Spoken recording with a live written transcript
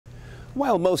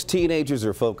While most teenagers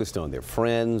are focused on their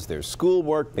friends, their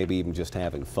schoolwork, maybe even just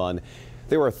having fun,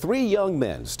 there are 3 young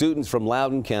men, students from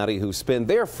Loudoun County, who spend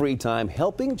their free time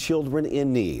helping children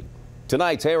in need.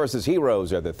 Tonight's Harris's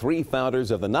Heroes are the 3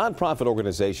 founders of the nonprofit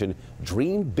organization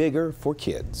Dream Bigger for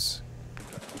Kids.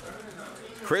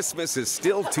 Christmas is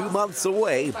still 2 months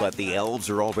away, but the elves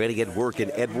are already at work in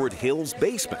Edward Hill's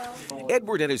basement.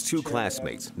 Edward and his 2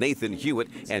 classmates, Nathan Hewitt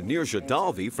and Nirja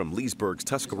Dalvi from Leesburg's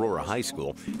Tuscarora High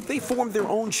School, they formed their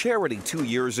own charity 2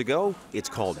 years ago. It's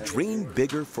called Dream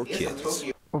Bigger for Kids.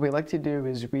 What we like to do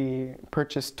is we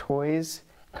purchase toys,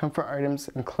 comfort items,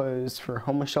 and clothes for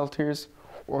homeless shelters,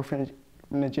 orphanages,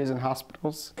 and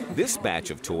hospitals. This batch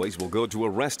of toys will go to a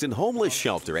rest and homeless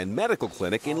shelter and medical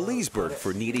clinic in Leesburg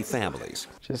for needy families.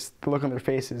 Just the look on their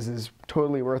faces is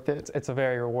totally worth it. It's a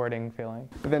very rewarding feeling.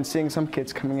 But then seeing some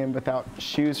kids coming in without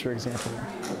shoes, for example,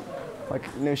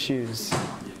 like no shoes,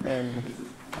 and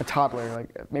a toddler,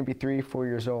 like maybe 3, 4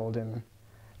 years old, and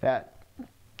that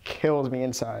kills me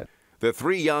inside. The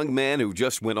 3 young men, who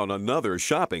just went on another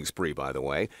shopping spree, by the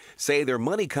way, say their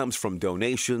money comes from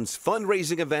donations,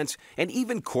 fundraising events, and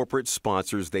even corporate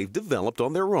sponsors they've developed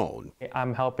on their own.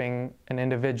 I'm helping an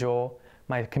individual,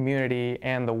 my community,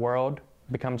 and the world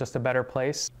become just a better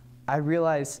place. I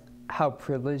realize how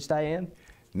privileged I am.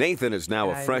 Nathan is now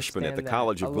a freshman at the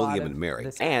College of William and Mary,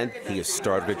 and he has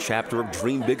started a chapter of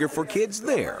Dream Bigger for Kids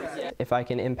there. If I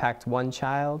can impact one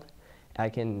child, I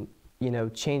can,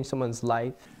 change someone's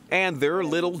life. And their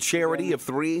little charity of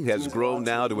 3 has grown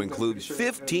now to include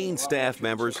 15 staff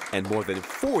members and more than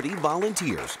 40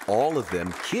 volunteers, all of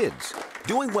them kids,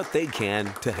 doing what they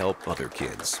can to help other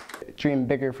kids. Dream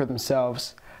bigger for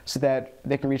themselves so that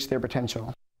they can reach their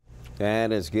potential.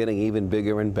 And it's getting even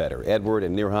bigger and better. Edward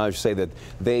and Niraj say that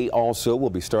they also will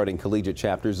be starting collegiate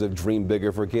chapters of Dream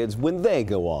Bigger for Kids when they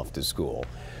go off to school.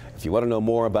 If you want to know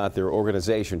more about their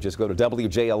organization, just go to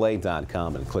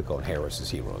WJLA.com and click on Harris's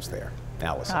Heroes there.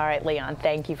 Allison. All right, Leon,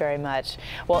 thank you very much.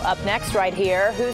 Well, up next right here, who's